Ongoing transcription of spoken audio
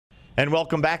And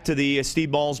welcome back to the Steve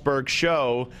Malzberg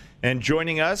Show. And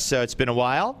joining us, it's been a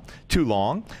while, too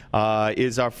long,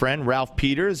 is our friend Ralph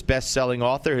Peters, best-selling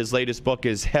author. His latest book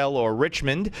is Hell or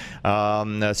Richmond,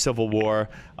 a Civil War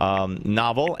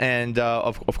novel. And,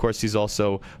 of course, he's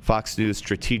also Fox News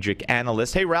strategic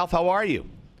analyst. Hey, Ralph, how are you?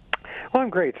 Well, I'm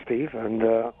great, Steve, and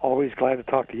always glad to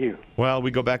talk to you. Well,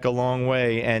 we go back a long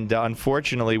way, and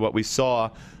unfortunately what we saw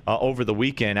over the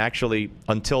weekend, actually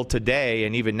until today,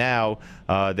 and even now,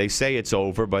 they say it's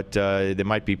over, but there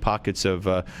might be pockets of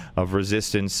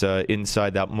resistance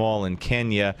inside that mall in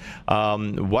Kenya.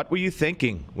 What were you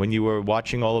thinking when you were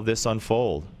watching all of this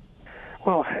unfold?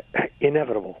 Well,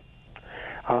 inevitable.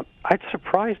 It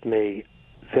surprised me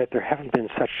that there haven't been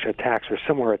such attacks or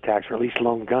similar attacks, or at least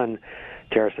lone gun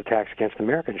terrorist attacks against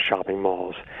American shopping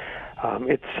malls.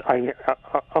 Even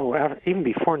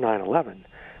before 9/11,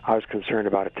 I was concerned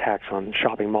about attacks on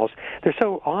shopping malls. They're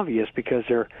so obvious because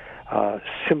they're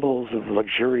symbols of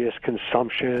luxurious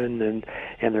consumption,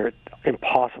 and they're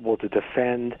impossible to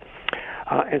defend.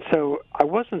 And so I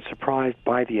wasn't surprised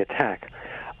by the attack.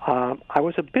 I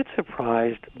was a bit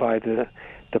surprised by the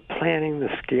planning, the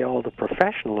scale, the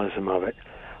professionalism of it.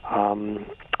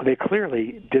 They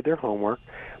clearly did their homework,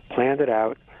 planned it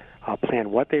out,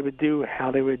 planned what they would do, how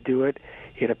they would do it.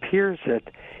 It appears that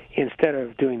instead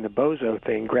of doing the bozo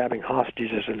thing, grabbing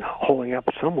hostages and holding up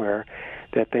somewhere,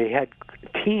 that they had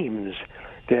teams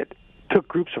that took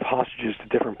groups of hostages to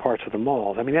different parts of the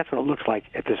malls. I mean, that's what it looks like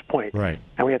at this point. Right.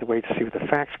 And we have to wait to see what the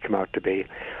facts come out to be.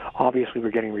 Obviously,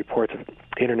 we're getting reports of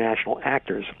international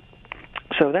actors.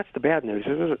 So that's the bad news.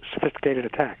 It was a sophisticated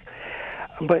attack.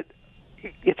 But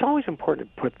it's always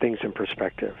important to put things in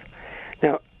perspective.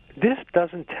 Now, this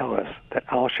doesn't tell us that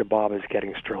al-Shabaab is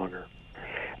getting stronger.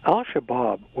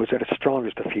 Al-Shabaab was at its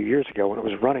strongest a few years ago when it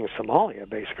was running Somalia,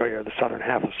 basically, or the southern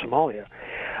half of Somalia.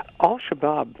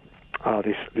 Al-Shabaab,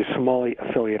 the Somali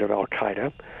affiliate of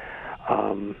Al-Qaeda,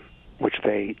 which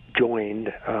they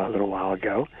joined a little while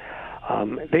ago,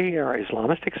 they are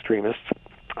Islamist extremists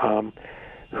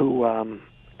who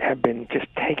have been just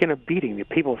taking a beating. The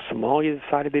people of Somalia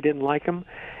decided they didn't like them.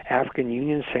 African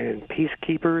Union sent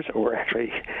peacekeepers, or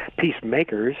actually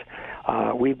peacemakers.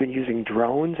 We've been using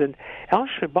drones, and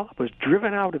al-Shabaab was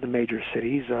driven out of the major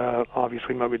cities,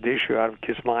 obviously Mogadishu, out of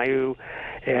Kismayu,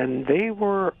 and they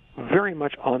were very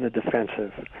much on the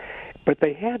defensive. But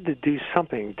they had to do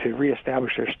something to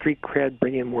reestablish their street cred,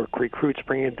 bring in more recruits,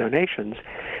 bring in donations.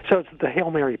 So it's the Hail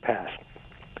Mary pass.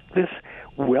 This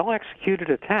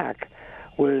well-executed attack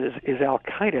is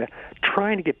Al-Qaeda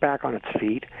trying to get back on its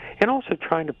feet and also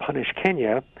trying to punish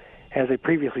Kenya, as they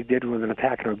previously did with an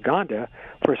attack in Uganda,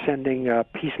 for sending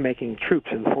peacemaking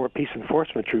troops and peace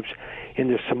enforcement troops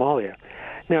into Somalia.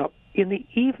 Now, in the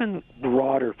even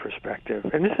broader perspective,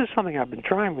 and this is something I've been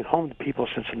driving home to people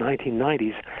since the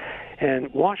 1990s,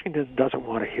 and Washington doesn't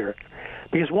want to hear it.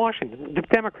 Because Washington, the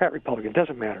Democrat, Republican,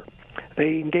 doesn't matter.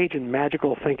 They engage in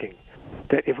magical thinking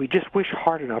that if we just wish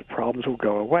hard enough, problems will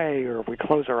go away, or if we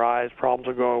close our eyes, problems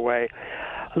will go away.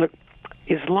 Look,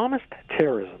 Islamist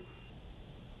terrorism,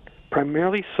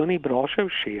 primarily Sunni but also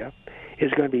Shia,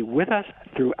 is going to be with us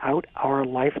throughout our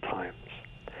lifetimes.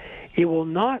 It will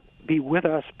not be with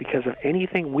us because of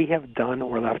anything we have done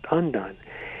or left undone.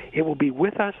 It will be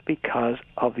with us because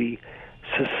of the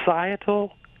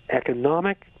societal,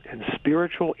 economic, and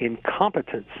spiritual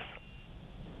incompetence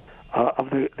of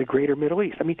the greater Middle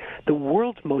East. I mean, the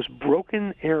world's most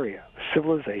broken area of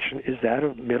civilization is that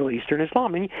of Middle Eastern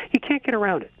Islam, and you can't get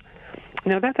around it.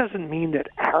 Now, that doesn't mean that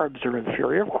Arabs are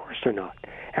inferior. Of course they're not.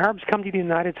 Arabs come to the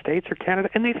United States or Canada,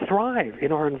 and they thrive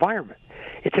in our environment.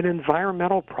 It's an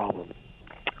environmental problem.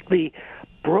 The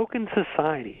broken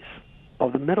societies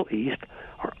of the Middle East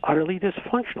are utterly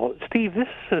dysfunctional. Steve, this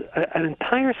is an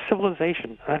entire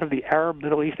civilization out of the Arab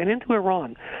Middle East and into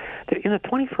Iran that in the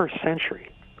 21st century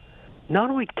not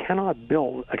only cannot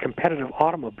build a competitive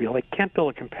automobile, they can't build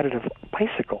a competitive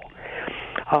bicycle.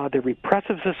 The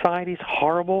repressive societies,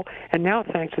 horrible, and now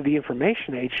thanks to the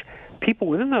information age, people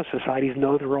within those societies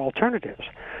know there are alternatives.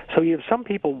 So you have some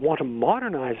people want to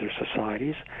modernize their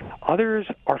societies, others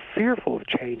are fearful of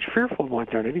change, fearful of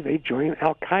modernity. They join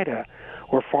Al-Qaeda,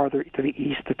 or farther to the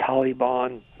east, the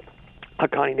Taliban,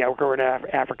 Haqqani Network in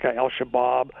Africa,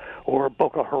 Al-Shabaab, or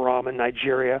Boko Haram in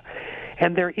Nigeria.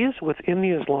 And there is within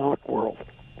the Islamic world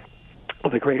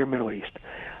of the greater Middle East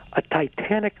a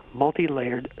titanic,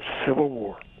 multi-layered civil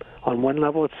war. On one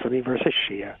level, it's Sunni versus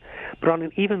Shia, but on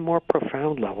an even more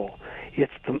profound level,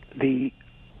 it's the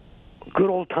good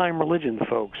old-time religion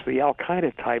folks, the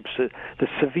Al-Qaeda types, the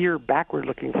severe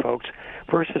backward-looking folks,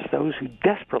 versus those who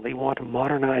desperately want to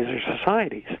modernize their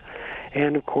societies.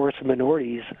 And, of course,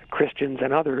 minorities, Christians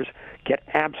and others, get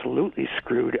absolutely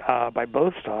screwed by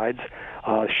both sides,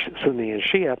 Sunni and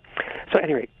Shia. So,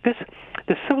 anyway,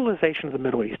 the civilization of the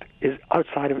Middle East is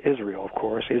outside of Israel, of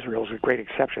course. Israel is a great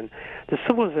exception. The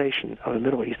civilization of the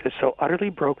Middle East is so utterly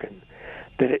broken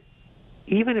that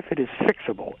even if it is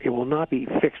fixable, it will not be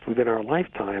fixed within our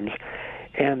lifetimes,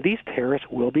 and these terrorists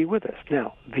will be with us.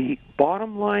 Now, the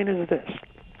bottom line is this,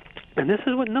 and this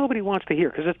is what nobody wants to hear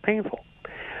because it's painful.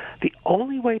 The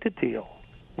only way to deal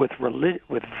with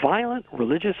violent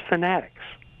religious fanatics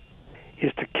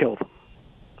is to kill them.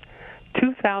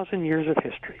 2,000 years of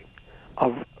history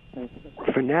of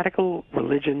fanatical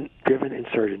religion-driven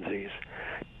insurgencies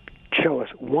show us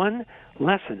one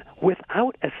lesson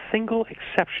without a single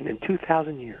exception in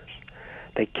 2,000 years.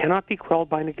 They cannot be quelled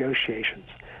by negotiations.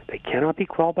 They cannot be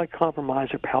quelled by compromise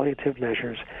or palliative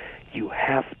measures. You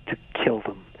have to kill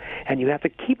them. And you have to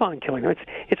keep on killing them.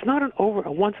 It's not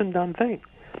a once-and-done thing.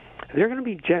 They're going to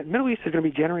be Middle East is going to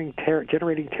be generating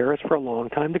terrorists for a long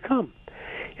time to come.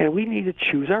 And we need to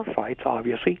choose our fights,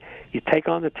 obviously. You take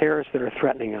on the terrorists that are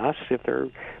threatening us. If they're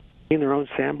in their own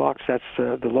sandbox, that's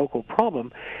the local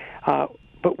problem.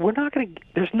 But we're not going to.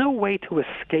 There's no way to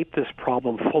escape this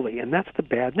problem fully, and that's the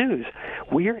bad news.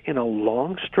 We're in a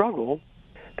long struggle.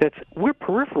 We're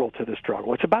peripheral to the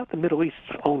struggle. It's about the Middle East's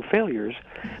own failures,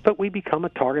 but we become a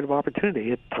target of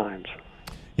opportunity at times.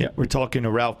 Yeah, we're talking to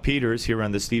Ralph Peters here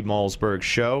on the Steve Malzberg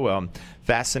Show.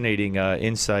 Fascinating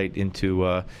insight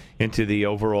into the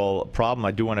overall problem.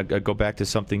 I do want to go back to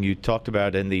something you talked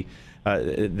about in the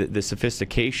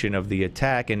sophistication of the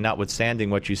attack, and notwithstanding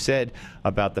what you said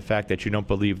about the fact that you don't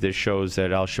believe this shows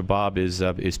that Al-Shabaab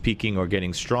is peaking or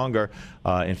getting stronger.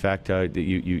 In fact,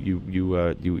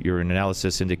 your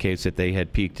analysis indicates that they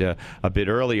had peaked a bit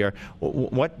earlier.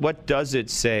 What does it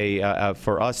say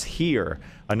for us here?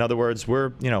 In other words,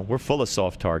 we're full of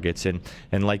soft targets, and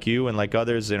like you and like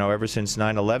others, ever since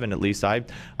 9/11, at least I've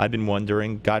been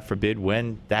wondering, God forbid,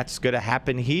 when that's going to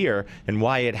happen here and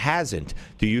why it hasn't.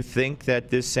 Do you think that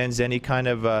this sends any kind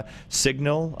of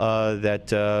signal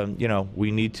that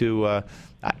we need to?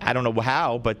 I don't know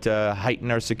how, but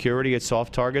heighten our security at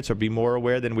soft targets or be more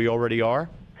aware than we already are?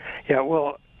 Yeah,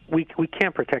 well, we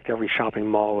can't protect every shopping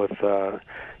mall with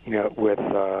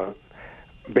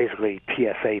basically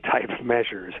TSA-type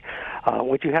measures.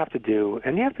 What you have to do,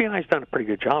 and the FBI has done a pretty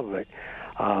good job of it,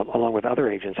 along with other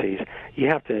agencies, you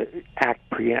have to act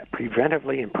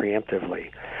preventively and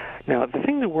preemptively. Now, the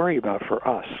thing to worry about for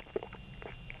us,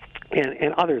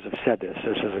 and others have said this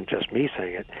isn't just me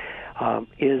saying it,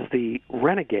 is the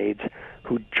renegades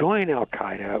who join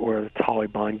Al-Qaeda or the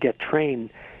Taliban, get trained,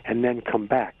 and then come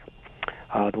back.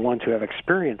 The ones who have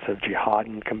experience of jihad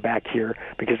and come back here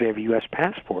because they have U.S.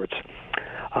 passports,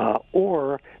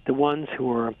 or the ones who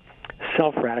are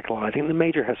self-radicalizing, the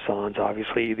major Hassans,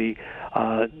 obviously, the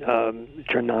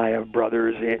Chernayev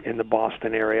brothers in the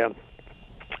Boston area.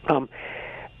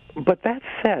 But that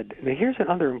said, now here's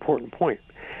another important point.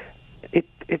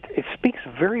 It speaks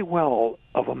very well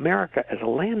of America as a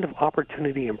land of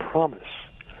opportunity and promise,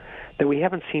 that we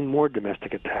haven't seen more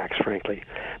domestic attacks, frankly,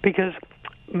 because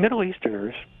Middle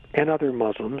Easterners and other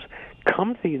Muslims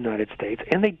come to the United States,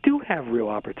 and they do have real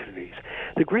opportunities.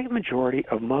 The great majority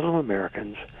of Muslim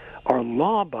Americans are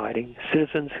law-abiding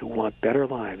citizens who want better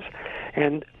lives.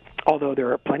 And although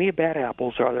there are plenty of bad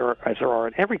apples, as there are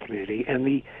in every community, and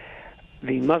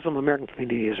the Muslim American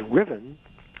community is riven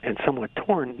and somewhat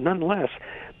torn, nonetheless,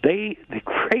 the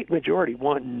great majority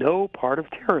want no part of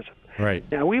terrorism. Right.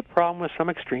 Now, we have a problem with some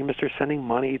extremists are sending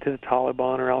money to the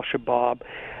Taliban or Al-Shabaab.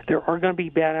 There are going to be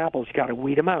bad apples. You've got to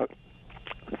weed them out.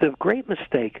 The great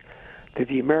mistake that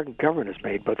the American government has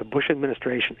made, both the Bush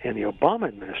administration and the Obama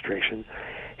administration,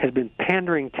 has been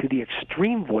pandering to the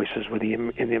extreme voices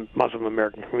in the Muslim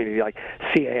American community, like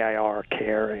CAIR,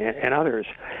 CARE, and others.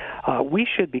 We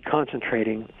should be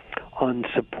concentrating on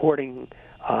supporting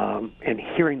and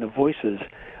hearing the voices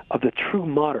of the true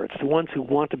moderates, the ones who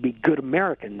want to be good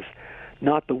Americans,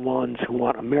 not the ones who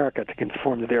want America to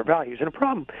conform to their values. And a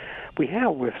problem we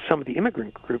have with some of the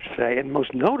immigrant groups today, and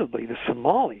most notably the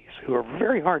Somalis, who are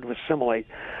very hard to assimilate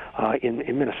in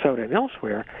Minnesota and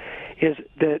elsewhere, is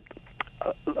that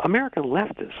American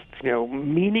leftists,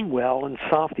 meaning well and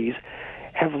softies,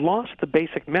 have lost the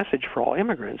basic message for all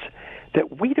immigrants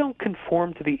that we don't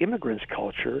conform to the immigrant's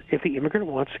culture. If the immigrant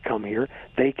wants to come here,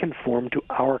 they conform to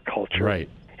our culture. Right.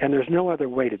 And there's no other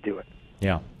way to do it.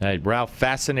 Yeah. Hey, Ralph,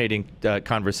 fascinating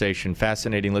conversation.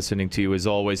 Fascinating listening to you as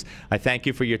always. I thank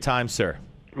you for your time, sir.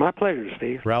 My pleasure,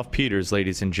 Steve. Ralph Peters,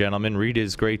 ladies and gentlemen. Read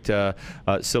his great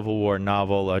Civil War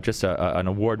novel, just an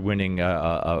award-winning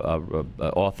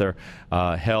author,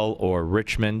 Hell or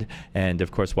Richmond. And,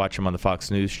 of course, watch him on the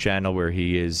Fox News channel, where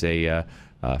he is a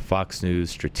Fox News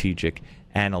strategic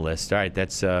analyst. All right,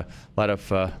 that's a lot of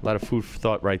food for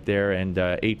thought right there. And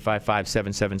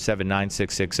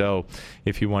 855-777-9660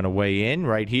 if you want to weigh in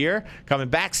right here. Coming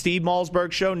back, Steve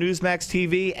Malzberg Show, Newsmax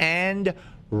TV and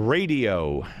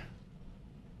radio.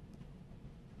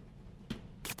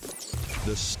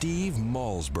 The Steve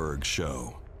Malzberg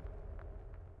Show.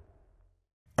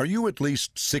 Are you at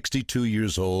least 62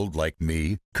 years old like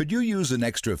me? Could you use an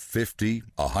extra $50,000,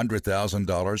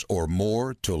 $100,000 or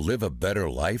more to live a better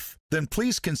life? Then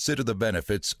please consider the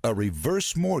benefits a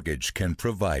reverse mortgage can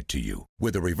provide to you.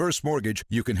 With a reverse mortgage,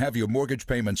 you can have your mortgage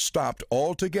payments stopped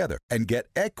altogether and get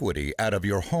equity out of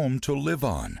your home to live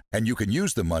on. And you can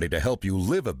use the money to help you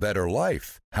live a better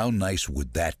life. How nice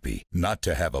would that be, not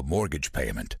to have a mortgage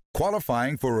payment?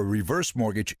 Qualifying for a reverse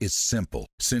mortgage is simple,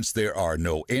 since there are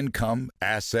no income,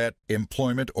 asset,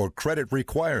 employment, or credit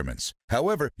requirements.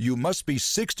 However, you must be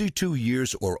 62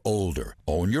 years or older,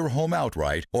 own your home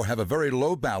outright, or have a very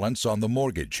low balance on the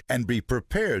mortgage, and be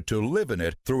prepared to live in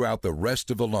it throughout the rest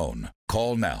of the loan.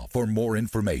 Call now for more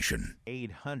information.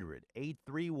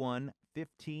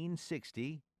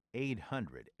 800-831-1560.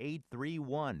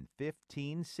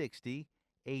 800-831-1560.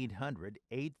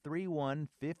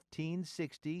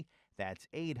 800-831-1560. That's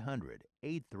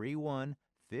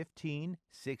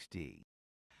 800-831-1560.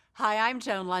 Hi, I'm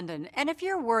Joan London, and if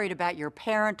you're worried about your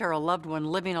parent or a loved one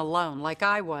living alone like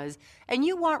I was, and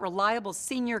you want reliable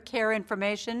senior care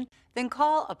information, then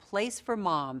call A Place for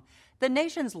Mom, the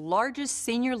nation's largest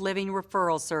senior living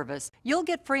referral service. You'll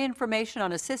get free information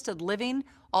on assisted living,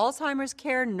 Alzheimer's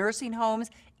care, nursing homes,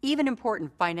 even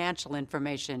important financial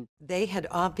information. They had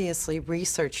obviously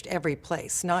researched every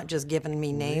place, not just given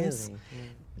me names. Really? Yeah.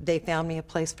 They found me a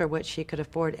place for what she could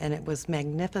afford, and it was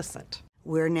magnificent.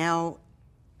 We're now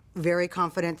very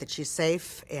confident that she's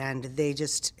safe, and they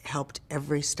just helped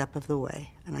every step of the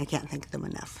way, and I can't thank them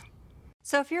enough.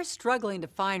 So if you're struggling to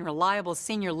find reliable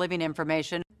senior living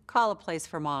information, call A Place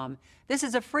for Mom. This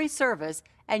is a free service,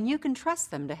 and you can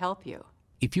trust them to help you.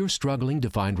 If you're struggling to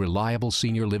find reliable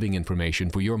senior living information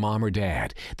for your mom or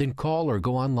dad, then call or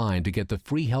go online to get the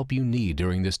free help you need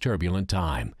during this turbulent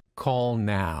time. Call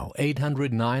now,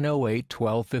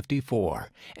 800-908-1254,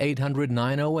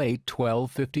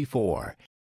 800-908-1254.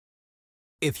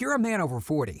 If you're a man over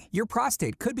 40, your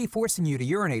prostate could be forcing you to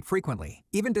urinate frequently,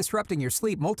 even disrupting your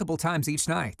sleep multiple times each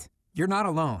night. You're not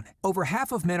alone. Over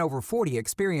half of men over 40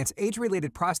 experience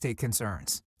age-related prostate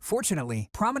concerns. Fortunately,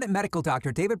 prominent medical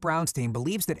doctor David Brownstein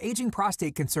believes that aging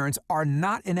prostate concerns are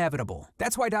not inevitable.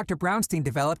 That's why Dr. Brownstein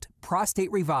developed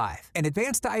Prostate Revive, an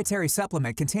advanced dietary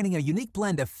supplement containing a unique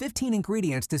blend of 15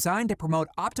 ingredients designed to promote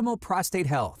optimal prostate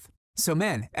health. So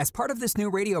men, as part of this new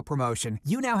radio promotion,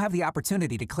 you now have the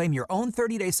opportunity to claim your own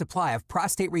 30-day supply of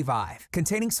Prostate Revive,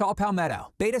 containing saw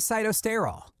palmetto,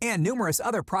 beta-cytosterol, and numerous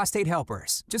other prostate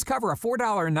helpers. Just cover a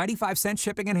 $4.95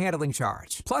 shipping and handling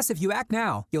charge. Plus, if you act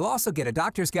now, you'll also get a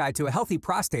doctor's guide to a healthy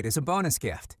prostate as a bonus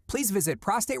gift. Please visit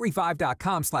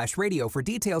prostaterevive.com/radio for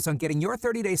details on getting your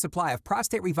 30-day supply of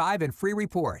Prostate Revive and free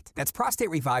report. That's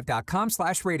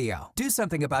prostaterevive.com/radio. Do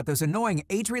something about those annoying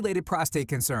age-related prostate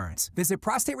concerns. Visit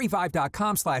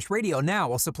prostaterevive.com/radio now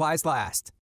while supplies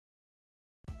last.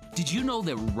 Did you know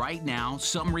that right now,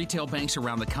 some retail banks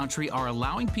around the country are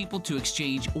allowing people to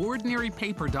exchange ordinary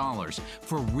paper dollars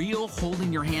for real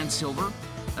holding-your-hand silver?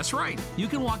 That's right. You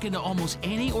can walk into almost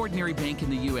any ordinary bank in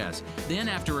the U.S. Then,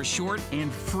 after a short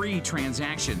and free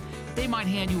transaction, they might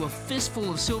hand you a fistful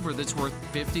of silver that's worth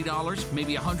 $50,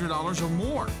 maybe $100 or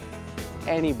more.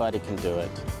 Anybody can do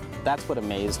it. That's what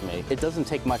amazed me. It doesn't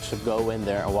take much to go in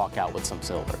there and walk out with some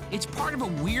silver. It's part of a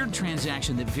weird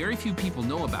transaction that very few people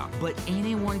know about, but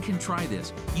anyone can try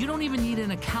this. You don't even need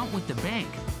an account with the bank.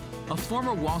 A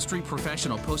former Wall Street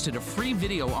professional posted a free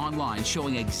video online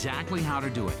showing exactly how to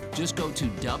do it. Just go to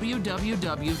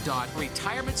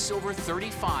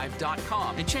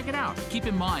www.retirementsilver35.com and check it out. Keep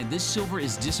in mind, this silver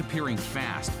is disappearing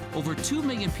fast. Over 2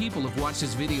 million people have watched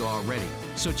this video already.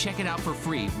 So check it out for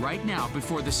free right now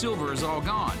before the silver is all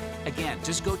gone. Again,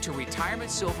 just go to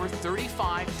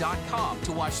retirementsilver35.com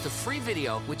to watch the free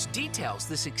video which details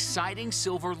this exciting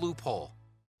silver loophole.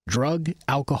 Drug,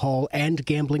 alcohol, and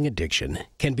gambling addiction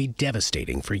can be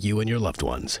devastating for you and your loved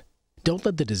ones. Don't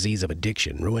let the disease of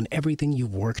addiction ruin everything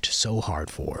you've worked so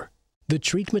hard for. The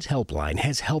Treatment Helpline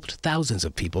has helped thousands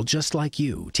of people just like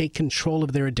you take control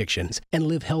of their addictions and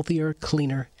live healthier,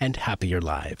 cleaner, and happier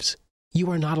lives. You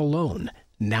are not alone.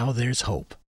 Now there's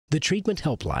hope. The Treatment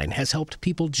Helpline has helped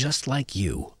people just like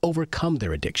you overcome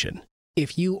their addiction.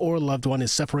 If you or a loved one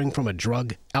is suffering from a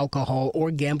drug, alcohol,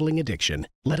 or gambling addiction,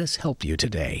 let us help you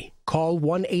today. Call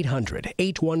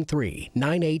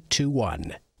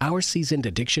 1-800-813-9821. Our seasoned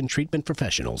addiction treatment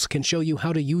professionals can show you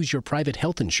how to use your private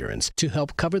health insurance to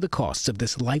help cover the costs of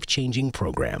this life-changing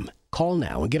program. Call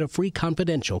now and get a free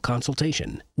confidential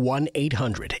consultation.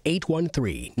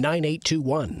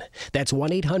 1-800-813-9821. That's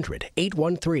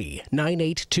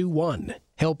 1-800-813-9821.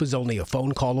 Help is only a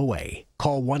phone call away.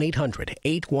 Call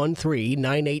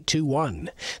 1-800-813-9821.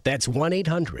 That's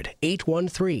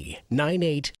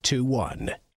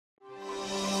 1-800-813-9821.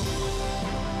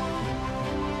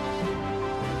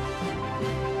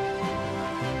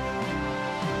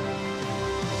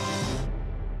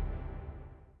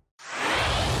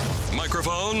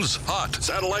 Microphones hot.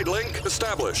 Satellite link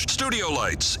established. Studio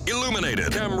lights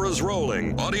illuminated. Cameras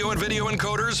rolling. Audio and video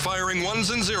encoders firing ones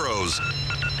and zeros.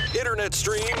 Internet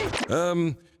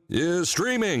stream is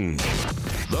streaming.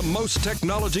 The most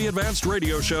technology advanced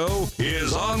radio show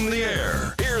is on the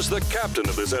air. Here's the captain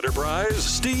of this enterprise,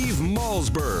 Steve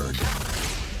Malzberg.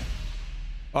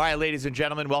 All right, ladies and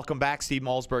gentlemen, welcome back. Steve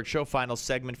Malzberg Show, final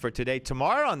segment for today.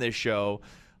 Tomorrow on this show,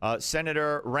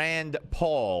 Senator Rand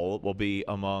Paul will be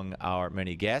among our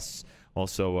many guests.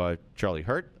 Also, Charlie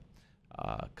Hurt,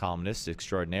 columnist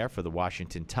extraordinaire for the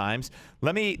Washington Times.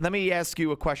 Let me ask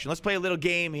you a question. Let's play a little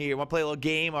game here. Want to play a little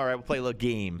game? All right, we'll play a little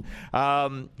game.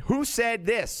 Who said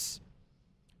this?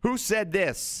 Who said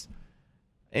this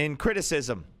in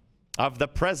criticism of the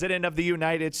President of the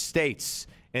United States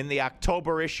in the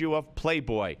October issue of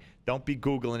Playboy? Don't be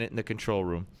Googling it in the control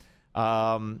room.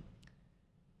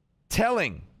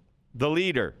 Telling the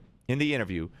leader in the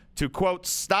interview to, quote,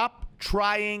 stop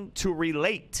trying to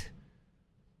relate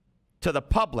to the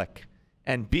public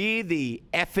and be the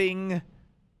effing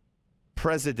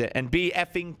president and be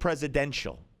effing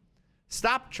presidential.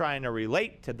 Stop trying to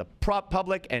relate to the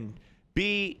public and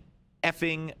be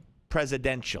effing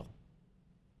presidential.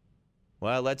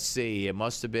 Well, let's see. It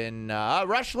must have been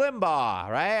Rush Limbaugh,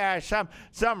 right?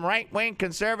 Some right-wing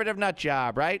conservative nut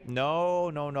job, right?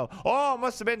 No. Oh, it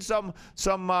must have been some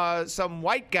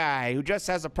white guy who just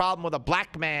has a problem with a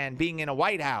black man being in a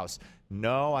White House.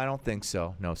 No, I don't think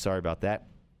so. No, sorry about that.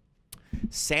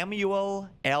 Samuel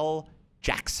L.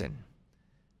 Jackson.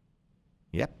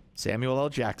 Yep, Samuel L.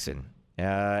 Jackson.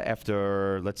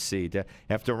 After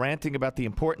ranting about the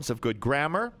importance of good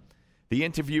grammar, the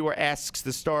interviewer asks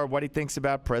the star what he thinks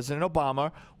about President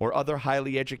Obama or other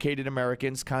highly educated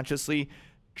Americans consciously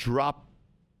dropping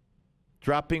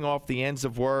off the ends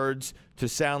of words to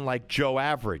sound like Joe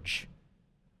Average.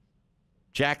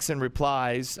 Jackson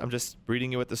replies, I'm just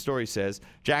reading you what the story says.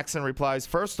 Jackson replies,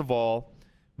 first of all,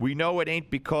 we know it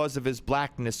ain't because of his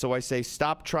blackness, so I say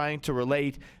stop trying to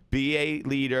relate, be a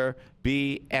leader,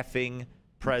 be effing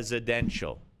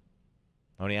presidential.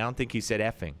 Only I don't think he said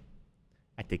effing.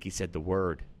 I think he said the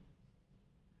word.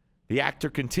 The actor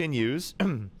continues,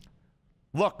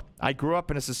 look, I grew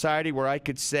up in a society where I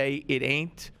could say it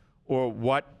ain't or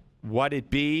what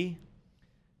it be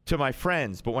to my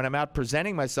friends. But when I'm out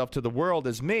presenting myself to the world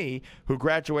as me, who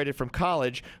graduated from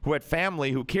college, who had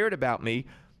family, who cared about me,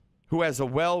 who has a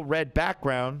well-read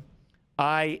background,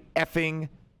 I effing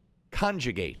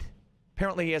conjugate.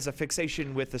 Apparently he has a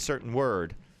fixation with a certain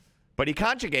word, but he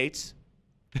conjugates.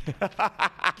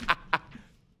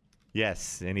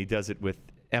 Yes, and he does it with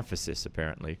emphasis,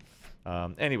 apparently.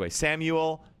 Anyway,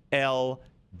 Samuel L.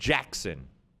 Jackson,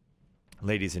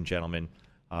 ladies and gentlemen.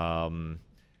 And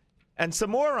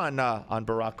some more on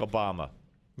Barack Obama.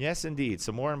 Yes, indeed,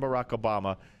 some more on Barack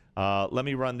Obama. Let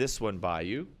me run this one by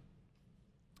you.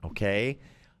 Okay.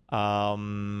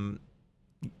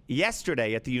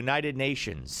 Yesterday at the United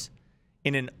Nations,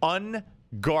 in an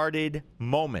unguarded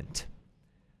moment,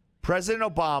 President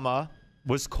Obama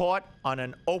was caught on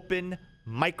an open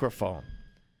microphone.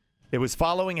 It was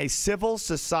following a civil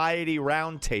society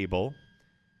roundtable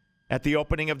at the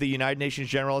opening of the United Nations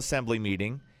General Assembly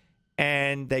meeting,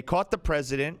 and they caught the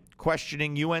president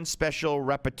questioning UN Special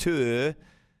Rapporteur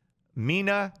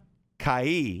Mina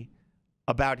Kai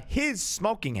about his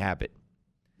smoking habit.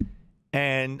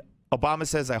 And Obama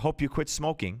says, I hope you quit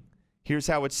smoking. Here's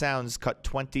how it sounds, cut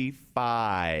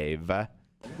 25.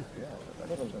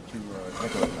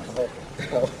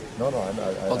 No, I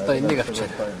that's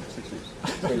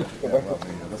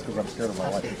because I'm scared of my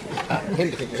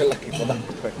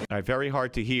life. All right, very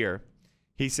hard to hear.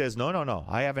 He says, no.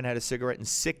 I haven't had a cigarette in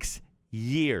 6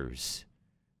 years.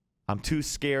 I'm too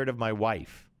scared of my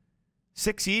wife.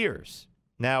 6 years.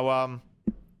 Now,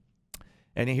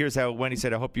 and here's how, when he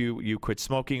said, I hope you quit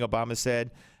smoking, Obama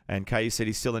said, And Caillou said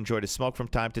he still enjoyed a smoke from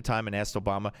time to time and asked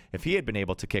Obama if he had been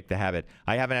able to kick the habit.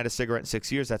 I haven't had a cigarette in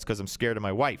 6 years. That's because I'm scared of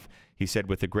my wife, he said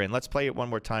with a grin. Let's play it one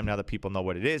more time now that people know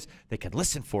what it is. They can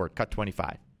listen for it. Cut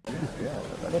 25. Yeah,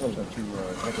 I don't want to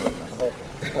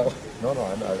no, I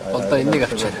haven't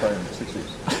had a cigarette in 6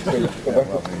 years.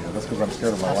 That's because I'm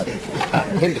scared of my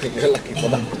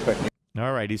wife.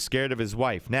 All right, he's scared of his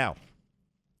wife. Now,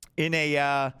 in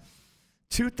a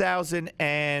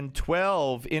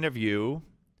 2012 interview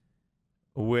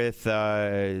with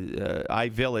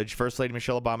iVillage, First Lady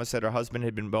Michelle Obama said her husband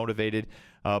had been motivated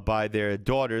by their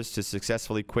daughters to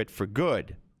successfully quit for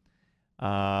good.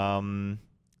 Let's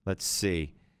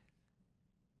see.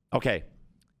 Okay.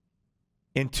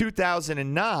 In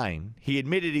 2009, he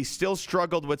admitted he still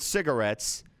struggled with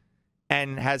cigarettes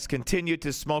and has continued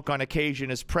to smoke on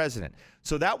occasion as president.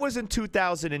 So that was in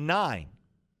 2009.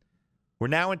 We're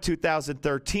now in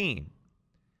 2013.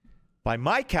 By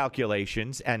my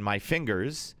calculations and my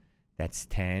fingers, that's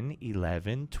 10,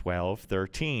 11, 12,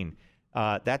 13.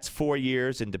 That's 4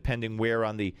 years, and depending where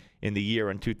in the year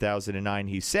in 2009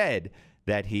 he said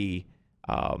that he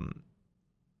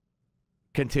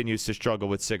continues to struggle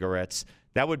with cigarettes,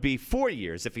 that would be 4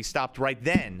 years if he stopped right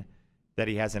then that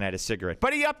he hasn't had a cigarette.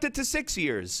 But he upped it to 6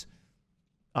 years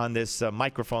on this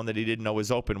microphone that he didn't know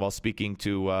was open while speaking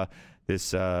to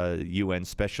this UN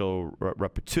special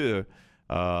rapporteur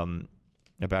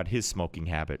about his smoking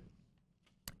habit.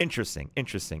 Interesting.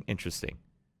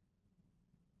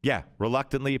 Yeah,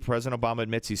 reluctantly, President Obama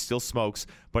admits he still smokes,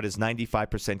 but is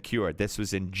 95% cured. This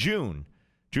was in June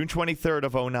 23rd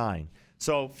of 2009.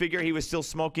 So figure he was still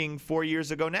smoking 4 years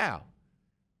ago now,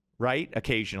 right?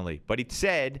 Occasionally. But he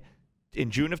said in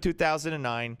June of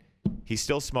 2009, he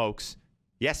still smokes.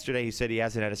 Yesterday, he said he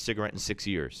hasn't had a cigarette in 6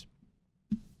 years.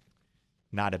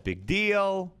 Not a big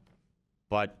deal,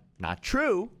 but not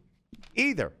true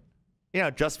either. You know,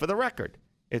 just for the record,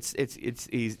 it's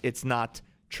not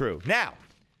true. Now,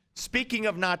 speaking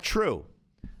of not true,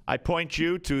 I point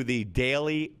you to the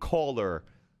Daily Caller,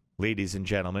 ladies and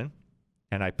gentlemen,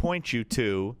 and I point you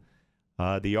to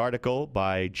the article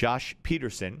by Josh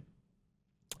Peterson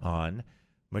on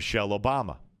Michelle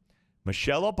Obama.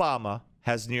 Michelle Obama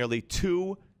has nearly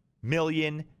 2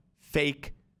 million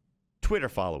fake Twitter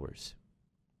followers.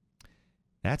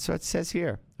 That's what it says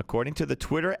here. According to the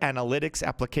Twitter analytics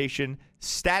application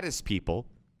Status People,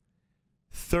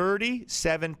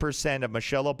 37% of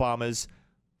Michelle Obama's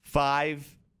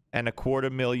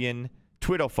 5.25 million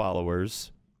Twitter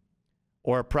followers,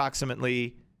 or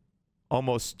approximately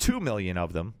almost 2 million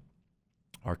of them,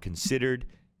 are considered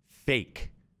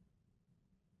fake.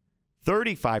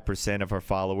 35% of her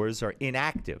followers are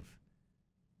inactive.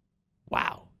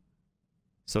 Wow.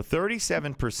 So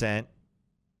 37%,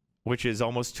 which is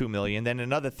almost 2 million, then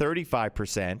another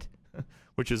 35%,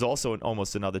 which is also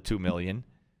almost another 2 million.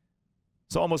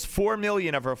 So almost 4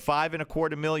 million of her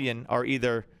 5.25 million are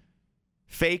either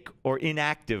fake or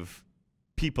inactive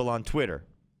people on Twitter.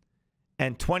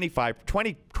 And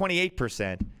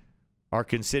 28% are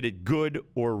considered good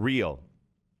or real.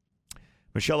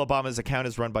 Michelle Obama's account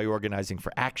is run by Organizing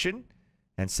for Action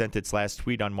and sent its last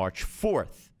tweet on March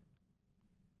 4th.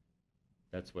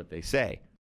 That's what they say.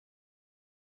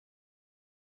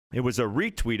 It was a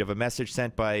retweet of a message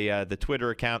sent by the Twitter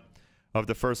account of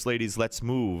the First Lady's Let's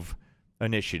Move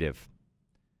initiative.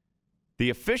 The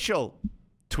official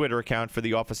Twitter account for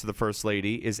the Office of the First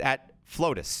Lady is at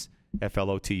FLOTUS,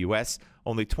 F-L-O-T-U-S.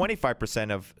 Only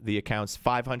 25% of the account's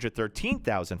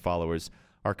 513,000 followers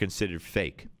are considered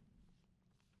fake.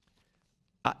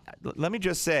 Let me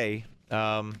just say,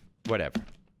 whatever.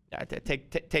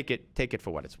 Take it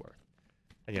for what it's worth.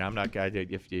 You know, I'm not going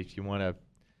to, if you want to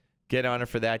get on her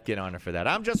for that, get on her for that.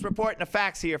 I'm just reporting the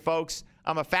facts here, folks.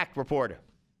 I'm a fact reporter.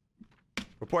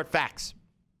 Report facts.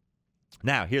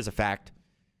 Now, here's a fact.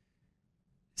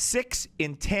 6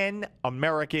 in 10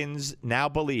 Americans now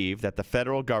believe that the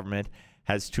federal government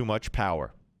has too much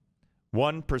power.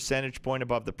 1 percentage point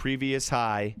above the previous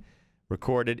high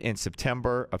recorded in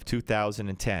September of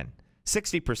 2010.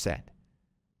 60%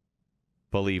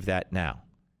 believe that now.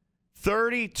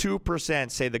 32%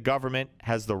 say the government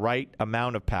has the right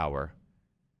amount of power,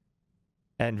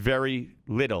 and very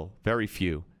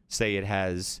few say it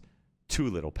has too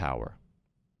little power.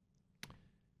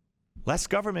 Less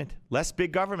government, less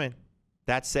big government.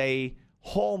 That's a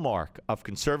hallmark of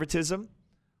conservatism,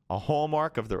 a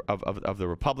hallmark of the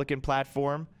Republican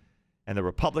platform and the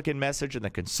Republican message and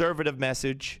the conservative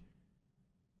message.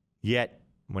 Yet,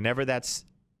 whenever that's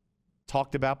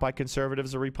talked about by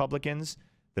conservatives or Republicans,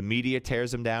 the media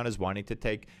tears them down as wanting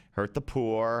to hurt the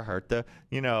poor, hurt the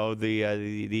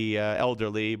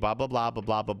elderly, blah, blah, blah, blah,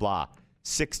 blah, blah, blah.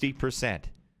 60%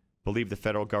 believe the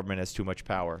federal government has too much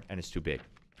power and is too big.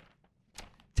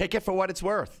 Take it for what it's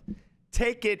worth.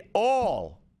 Take it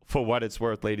all for what it's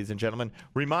worth, ladies and gentlemen.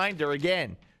 Reminder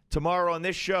again, tomorrow on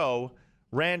this show,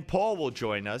 Rand Paul will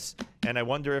join us, and I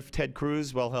wonder if Ted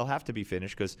Cruz, well, he'll have to be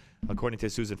finished because according to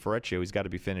Susan Ferrecchio, he's got to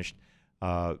be finished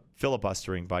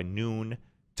filibustering by noon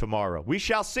tomorrow. We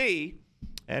shall see,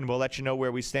 and we'll let you know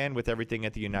where we stand with everything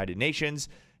at the United Nations,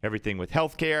 everything with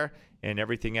healthcare, and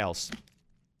everything else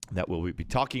that we'll be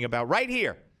talking about right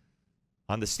here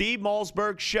on the Steve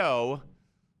Malzberg Show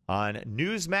on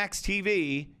Newsmax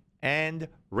TV and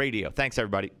radio. Thanks,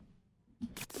 everybody.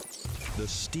 The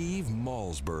Steve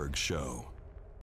Malzberg Show.